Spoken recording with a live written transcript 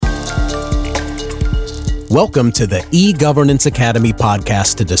Welcome to the E-Governance Academy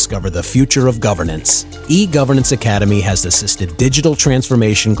podcast to discover the future of governance. E-Governance Academy has assisted digital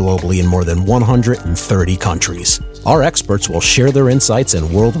transformation globally in more than 130 countries. Our experts will share their insights and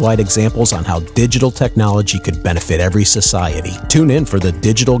worldwide examples on how digital technology could benefit every society. Tune in for the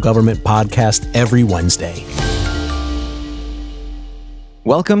Digital Government Podcast every Wednesday.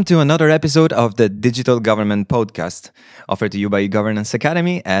 Welcome to another episode of the Digital Government Podcast, offered to you by Governance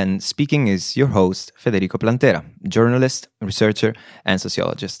Academy, and speaking is your host, Federico Plantera, journalist, researcher, and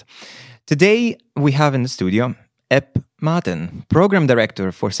sociologist. Today, we have in the studio Ep Maten, Program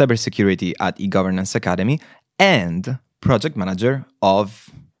Director for Cybersecurity at eGovernance Academy and Project Manager of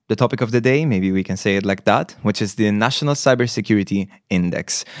the topic of the day, maybe we can say it like that, which is the National Cybersecurity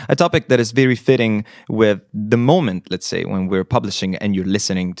Index, a topic that is very fitting with the moment, let's say, when we're publishing and you're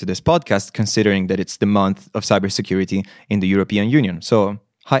listening to this podcast, considering that it's the month of cybersecurity in the European Union. So,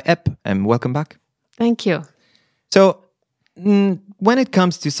 hi, Ep, and welcome back. Thank you. So, when it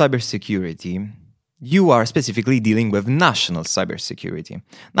comes to cybersecurity, you are specifically dealing with national cybersecurity.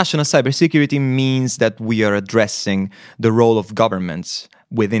 National cybersecurity means that we are addressing the role of governments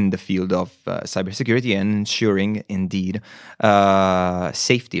within the field of cybersecurity and ensuring, indeed,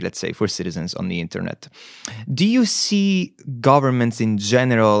 safety, let's say, for citizens on the internet. Do you see governments in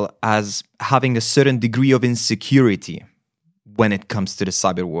general as having a certain degree of insecurity when it comes to the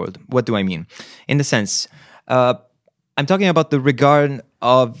cyber world? What do I mean? In the sense, I'm talking about the regard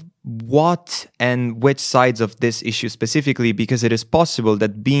of what and which sides of this issue specifically, because it is possible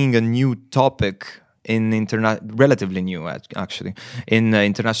that being a new topic relatively new actually, in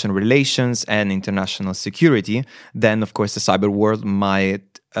international relations and international security, then of course the cyber world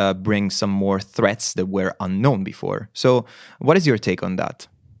might bring some more threats that were unknown before. So what is your take on that?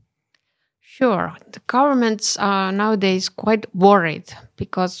 Sure. The governments are nowadays quite worried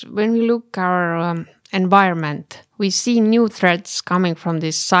because when we look at our environment, we see new threats coming from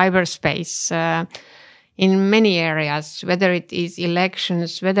this cyberspace in many areas, whether it is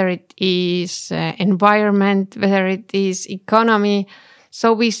elections, whether it is environment, whether it is economy.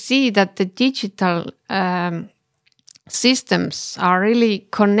 So we see that the digital systems are really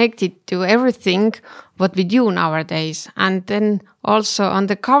connected to everything what we do nowadays. And then also on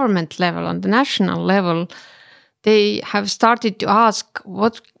the government level, on the national level, they have started to ask,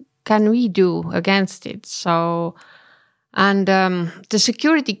 what can we do against it? So, and the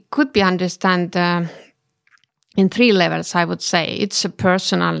security could be understood in three levels, I would say. It's a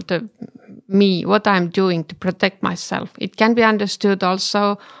personal to me, what I'm doing to protect myself. It can be understood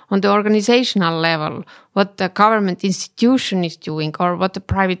also on the organizational level, what the government institution is doing or what the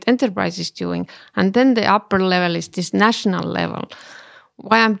private enterprise is doing. And then the upper level is this national level.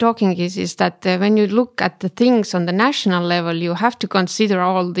 Why I'm talking is that when you look at the things on the national level, you have to consider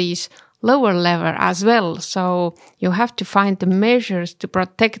all these lower level as well. So you have to find the measures to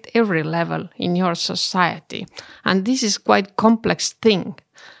protect every level in your society. And this is quite complex thing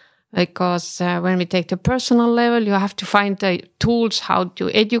because when we take the personal level, you have to find the tools how to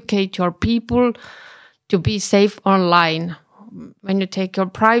educate your people to be safe online. When you take your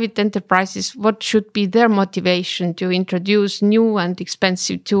private enterprises, what should be their motivation to introduce new and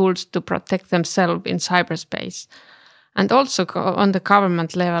expensive tools to protect themselves in cyberspace? And also on the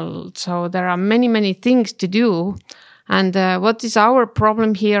government level. So there are many, many things to do. And what is our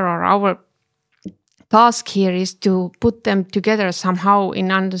problem here or our task here is to put them together somehow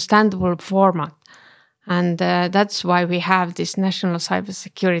in understandable format. And that's why we have this National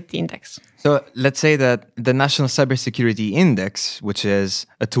Cybersecurity Index. So let's say that the National Cybersecurity Index, which is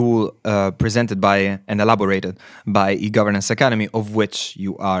a tool presented by and elaborated by eGovernance Academy, of which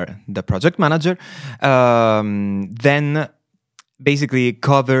you are the project manager, then basically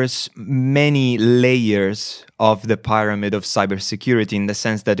covers many layers of the pyramid of cybersecurity in the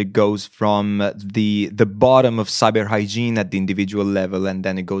sense that it goes from the bottom of cyber hygiene at the individual level, and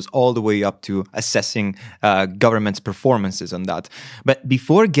then it goes all the way up to assessing government's performances on that. But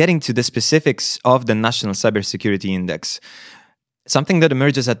before getting to the specifics of the National Cybersecurity Index, something that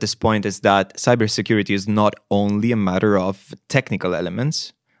emerges at this point is that cybersecurity is not only a matter of technical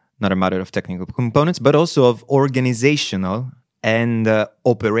elements, not a matter of technical components, but also of organizational and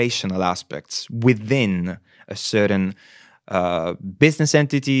operational aspects within a certain business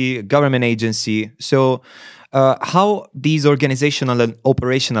entity, government agency. So how these organizational and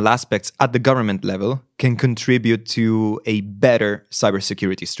operational aspects at the government level can contribute to a better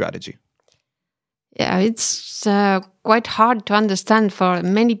cybersecurity strategy? Yeah, it's quite hard to understand for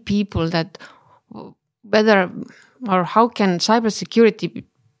many people that whether or how can cybersecurity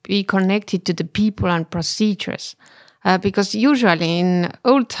be connected to the people and procedures. Because usually in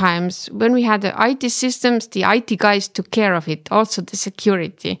old times, when we had the IT systems, the IT guys took care of it, also the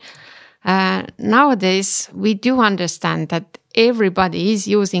security. Nowadays, we do understand that everybody is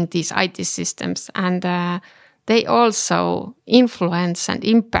using these IT systems, and they also influence and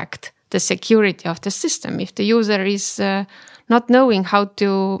impact the security of the system. If the user is not knowing how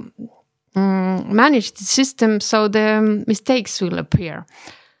to manage the system, so the mistakes will appear.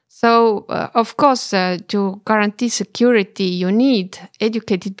 So, of course, to guarantee security, you need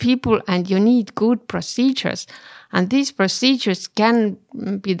educated people and you need good procedures. And these procedures can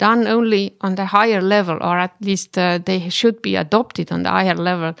be done only on the higher level, or at least they should be adopted on the higher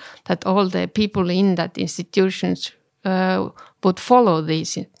level, that all the people in that institutions would follow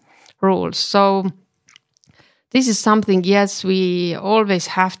these rules. So this is something, yes, we always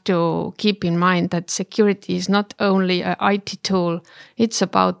have to keep in mind, that security is not only an IT tool, it's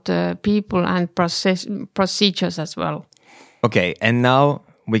about people and procedures as well. Okay, and now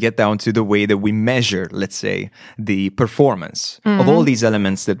we get down to the way that we measure, let's say, the performance of all these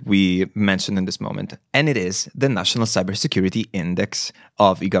elements that we mentioned in this moment. And it is the National Cybersecurity Index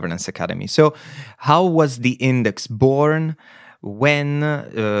of eGovernance Academy. So how was the index born? When?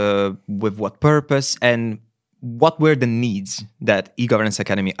 With what purpose? And what were the needs that eGovernance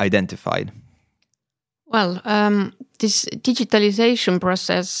Academy identified? Well, this digitalization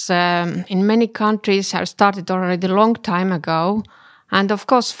process in many countries has started already a long time ago. And of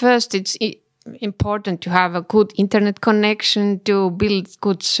course, first, it's important to have a good internet connection to build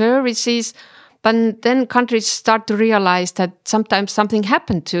good services. But then countries start to realize that sometimes something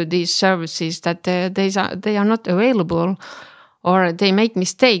happened to these services, that they are not available, or they make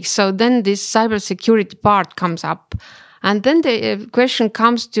mistakes. So then this cybersecurity part comes up. And then the question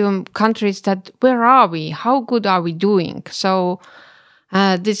comes to countries that, where are we? How good are we doing? So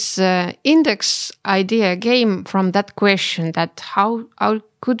this index idea came from that question, that how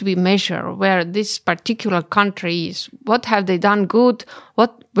could we measure where this particular country is? What have they done good?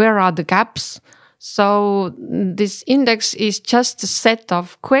 Where are the gaps? So this index is just a set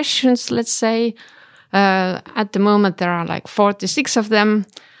of questions, let's say. At the moment, there are like 46 of them.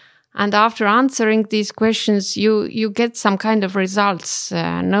 And after answering these questions, you get some kind of results,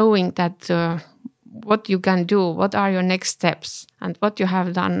 knowing that what you can do, what are your next steps, and what you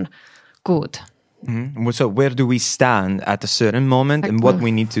have done good. Mm-hmm. So where do we stand at a certain moment, and what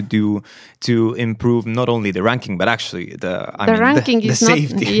we need to do to improve not only the ranking, but actually the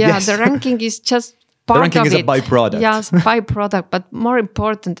safety? Yes. The ranking is just part the ranking of is it. A byproduct. Yes, byproduct. But more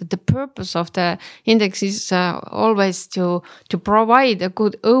important, the purpose of the index is always to provide a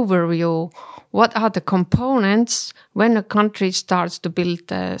good overview. What are the components when a country starts to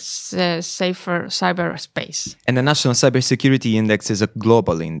build a safer cyberspace? And the National Cybersecurity Index is a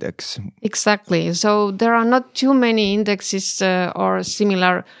global index. Exactly. So there are not too many indexes or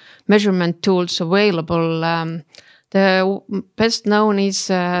similar measurement tools available. The best known is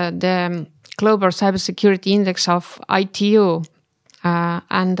the Global Cybersecurity Index of ITU.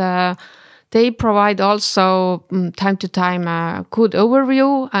 And they provide also time to time a good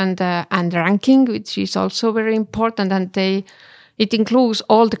overview and ranking, which is also very important. And it includes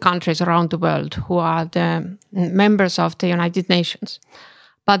all the countries around the world who are the members of the United Nations.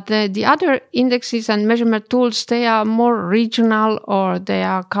 But the other indexes and measurement tools, they are more regional, or they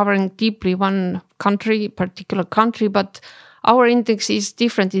are covering deeply one country, particular country. But our index is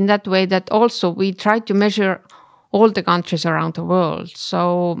different in that way, that also we try to measure all the countries around the world.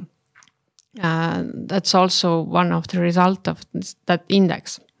 So that's also one of the results of that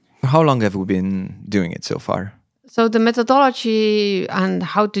index. How long have we been doing it so far? So the methodology and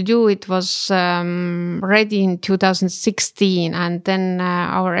how to do it was ready in 2016. And then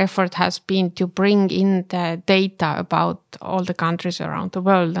our effort has been to bring in the data about all the countries around the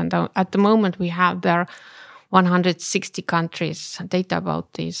world. And at the moment we have there 160 countries, data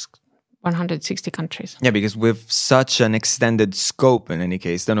about these 160 countries. Yeah, because with such an extended scope in any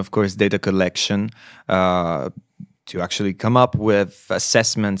case, then of course data collection to actually come up with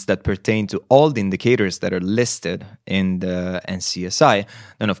assessments that pertain to all the indicators that are listed in the NCSI,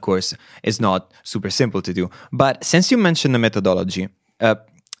 then of course it's not super simple to do. But since you mentioned the methodology,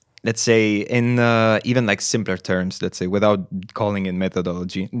 let's say in even like simpler terms, let's say without calling it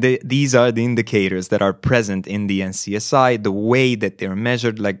methodology, these are the indicators that are present in the NCSI, the way that they're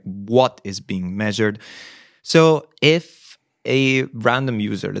measured, like what is being measured. So if a random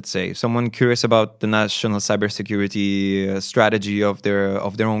user, let's say someone curious about the national cybersecurity strategy of their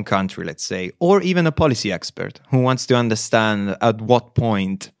own country, let's say, or even a policy expert who wants to understand at what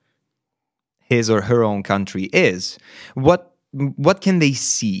point his or her own country is, what can they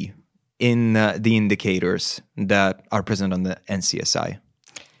see in the indicators that are present on the NCSI?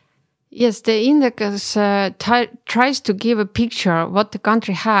 Yes, the index tries to give a picture of what the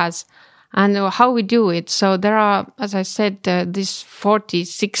country has and how we do it. So there are, as I said, these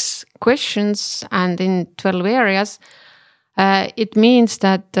 46 questions and in 12 areas. It means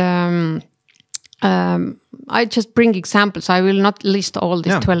that I just bring examples. I will not list all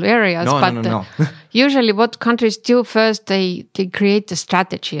these 12 areas. No. Usually what countries do first, they create a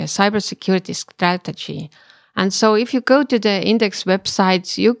strategy, a cybersecurity strategy. And so if you go to the index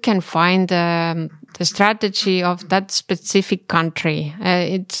websites, you can find the strategy of that specific country.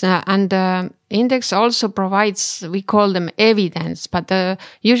 Index also provides, we call them evidence, but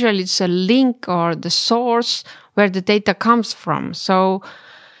usually it's a link or the source where the data comes from. So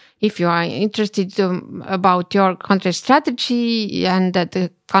if you are interested about your country's strategy and that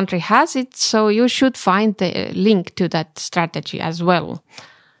the country has it, so you should find the link to that strategy as well.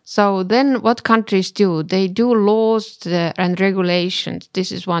 So then what countries do? They do laws and regulations.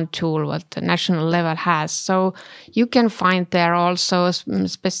 This is one tool what the national level has. So you can find there also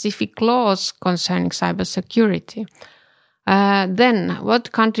specific laws concerning cybersecurity. Then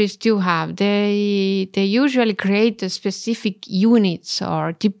what countries do have? They usually create a specific units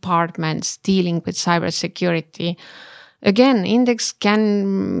or departments dealing with cybersecurity. Again, Index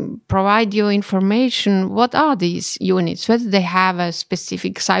can provide you information. What are these units? Whether they have a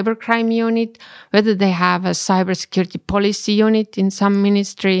specific cybercrime unit, whether they have a cybersecurity policy unit in some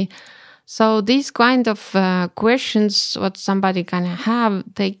ministry. So these kind of questions, what somebody can have,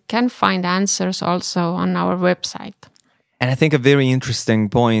 they can find answers also on our website. And I think a very interesting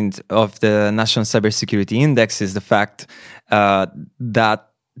point of the National Cybersecurity Index is the fact that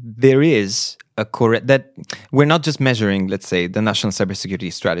there is that we're not just measuring, let's say, the national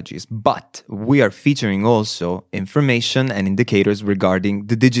cybersecurity strategies, but we are featuring also information and indicators regarding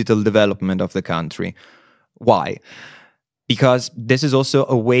the digital development of the country. Why? Because this is also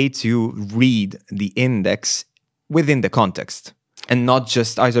a way to read the index within the context and not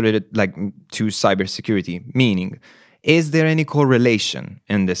just isolated like to cybersecurity, meaning, is there any correlation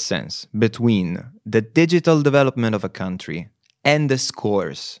in this sense between the digital development of a country and the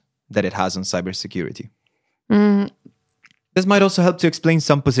scores that it has on cybersecurity? This might also help to explain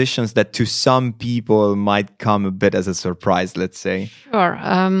some positions that to some people might come a bit as a surprise, let's say. Sure.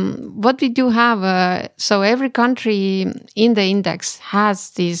 What we do have, so every country in the index has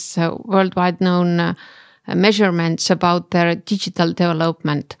these worldwide known measurements about their digital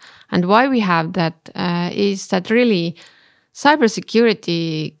development. And why we have that is that really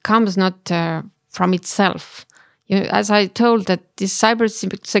cybersecurity comes not from itself. As I told, that these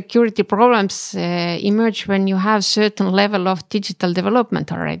cybersecurity problems emerge when you have certain level of digital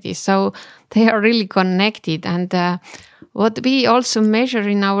development already. So they are really connected. And what we also measure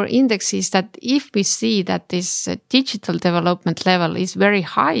in our index is that if we see that this digital development level is very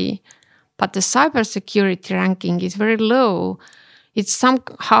high, but the cybersecurity ranking is very low, it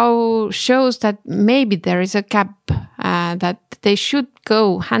somehow shows that maybe there is a gap, that they should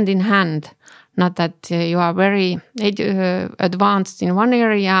go hand in hand. Not that you are very advanced in one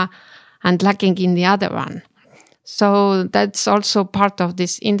area and lacking in the other one. So that's also part of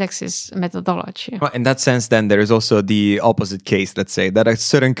this index's methodology. Well, in that sense, then there is also the opposite case, let's say, that a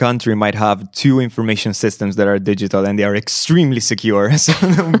certain country might have two information systems that are digital and they are extremely secure. So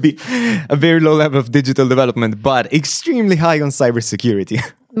there will be a very low level of digital development, but extremely high on cybersecurity.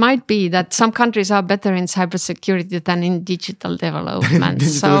 Might be that some countries are better in cybersecurity than in digital development.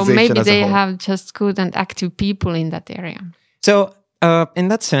 So maybe they have just good and active people in that area. So in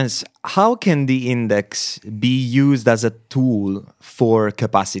that sense, how can the index be used as a tool for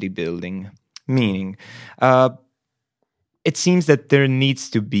capacity building? Meaning, it seems that there needs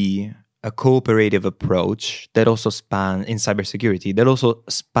to be a cooperative approach that also spans in cybersecurity, that also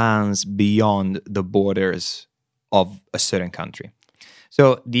spans beyond the borders of a certain country.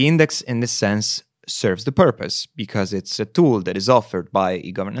 So the index, in this sense, serves the purpose because it's a tool that is offered by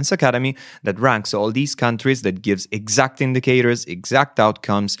eGovernance Academy that ranks all these countries, that gives exact indicators, exact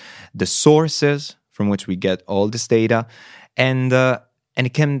outcomes, the sources from which we get all this data, and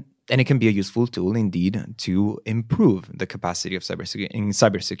it can be a useful tool indeed to improve the capacity of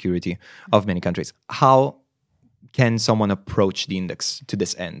cybersecurity of many countries. How can someone approach the index to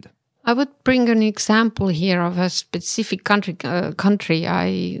this end? I would bring an example here of a specific country.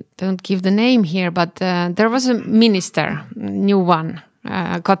 I don't give the name here, but there was a minister, new one,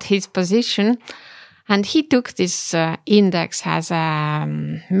 got his position, and he took this index as a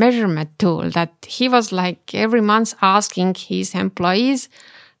measurement tool that he was like every month asking his employees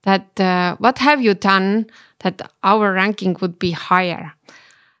that what have you done that our ranking would be higher?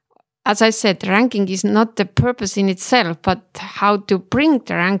 as I said, ranking is not the purpose in itself, but how to bring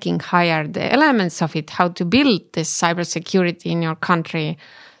the ranking higher, the elements of it, how to build this cybersecurity in your country.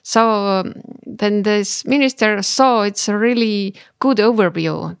 So then this minister saw it's a really good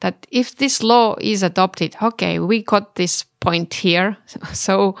overview that if this law is adopted, okay, we got this point here,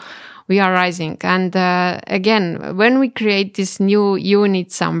 so we are rising. And again, when we create this new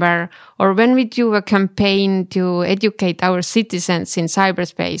unit somewhere, or when we do a campaign to educate our citizens in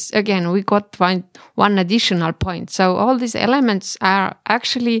cyberspace, again, we got one additional point. So all these elements are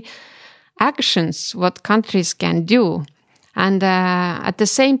actually actions what countries can do. And at the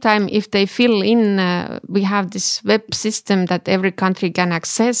same time, if they fill in, we have this web system that every country can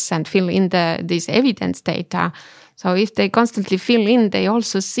access and fill in this evidence data. So if they constantly fill in, they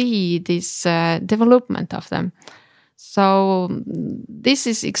also see this development of them. So this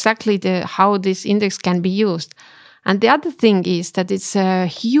is exactly how this index can be used. And the other thing is that it's a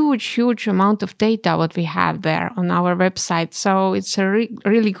huge amount of data what we have there on our website. So it's a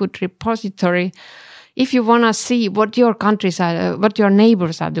really good repository if you want to see what your what your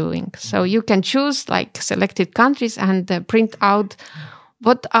neighbors are doing. So you can choose like selected countries and print out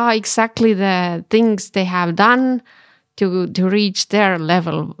what are exactly the things they have done to reach their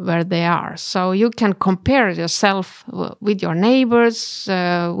level where they are. So you can compare yourself with your neighbors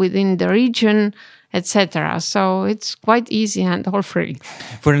within the region, etc. So it's quite easy and all free.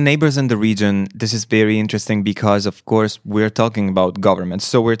 For the neighbors in the region, this is very interesting because, of course, we're talking about governments.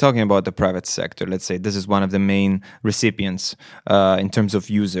 So we're talking about the private sector. Let's say this is one of the main recipients in terms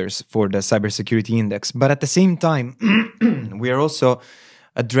of users for the cybersecurity index. But at the same time, we are also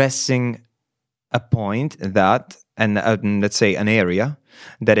addressing a point that, and let's say an area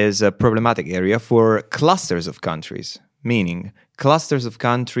that is a problematic area for clusters of countries, meaning clusters of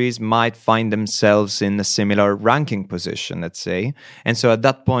countries might find themselves in a similar ranking position, let's say. And so at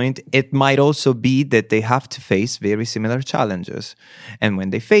that point, it might also be that they have to face very similar challenges. And when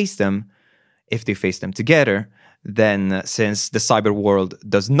they face them, if they face them together, then since the cyber world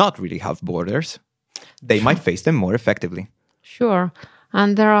does not really have borders, they might face them more effectively. Sure.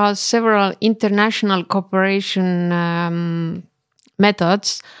 And there are several international cooperation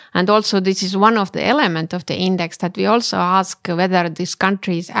methods. And also this is one of the elements of the index that we also ask whether this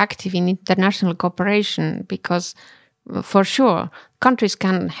country is active in international cooperation, because for sure countries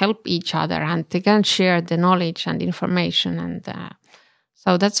can help each other and they can share the knowledge and information. And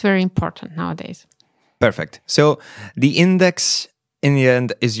so that's very important nowadays. Perfect. So the index in the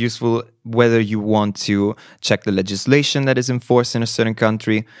end is useful whether you want to check the legislation that is enforced in a certain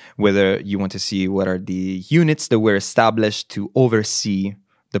country, whether you want to see what are the units that were established to oversee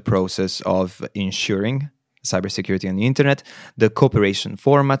the process of ensuring cybersecurity on the internet, the cooperation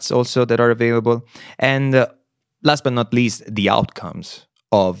formats also that are available, and last but not least, the outcomes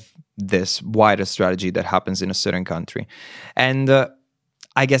of this wider strategy that happens in a certain country. And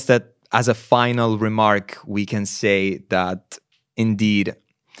I guess that as a final remark, we can say that indeed,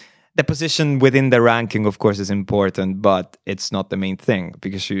 the position within the ranking, of course, is important, but it's not the main thing,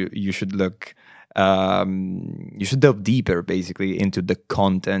 because you should look, you should delve deeper, basically, into the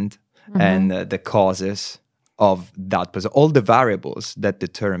content and the causes of that position, all the variables that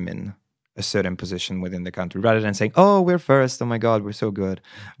determine a certain position within the country, rather than saying, "Oh, we're first. Oh my God, we're so good."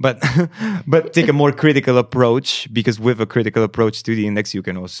 But take a more critical approach, because with a critical approach to the index, you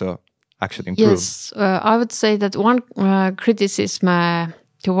can also actually improve. Yes, I would say that one criticism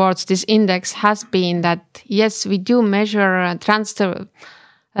towards this index has been that, yes, we do measure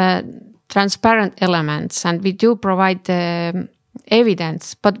transparent elements and we do provide the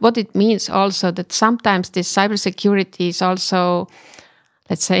evidence, but what it means also that sometimes this cybersecurity is also,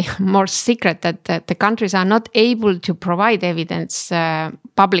 let's say, more secret, that the countries are not able to provide evidence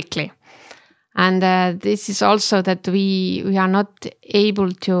publicly. And this is also that we are not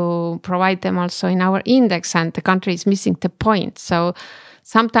able to provide them also in our index, and the country is missing the point. So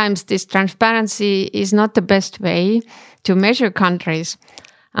sometimes this transparency is not the best way to measure countries.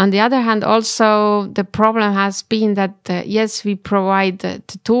 On the other hand, also the problem has been that, yes, we provide the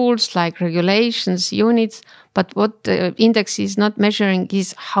tools like regulations, units, but what the index is not measuring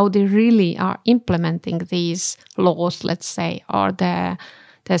is how they really are implementing these laws, let's say, or the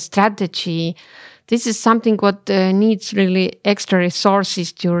strategy. This is something what needs really extra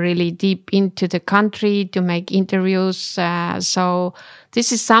resources to really deep into the country, to make interviews. So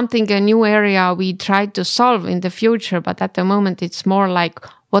this is something, a new area we try to solve in the future, but at the moment it's more like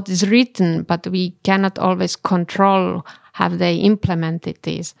what is written, but we cannot always control have they implemented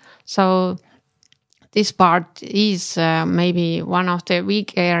this. So this part is maybe one of the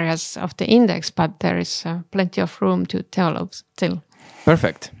weak areas of the index, but there is plenty of room to develop still.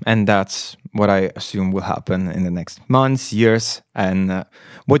 Perfect. And that's what I assume will happen in the next months, years, and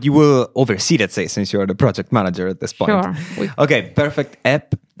what you will oversee, let's say, since you're the project manager at this point. Sure. Okay, perfect,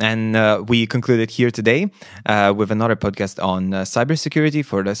 Ep. And we concluded here today with another podcast on cybersecurity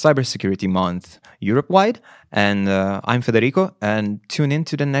for the Cybersecurity Month Europe-wide. And I'm Federico, and tune in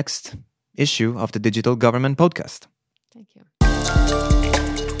to the next issue of the Digital Government Podcast. Thank you.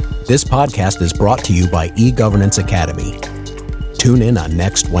 This podcast is brought to you by eGovernance Academy. Tune in on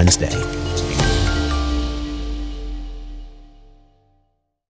next Wednesday.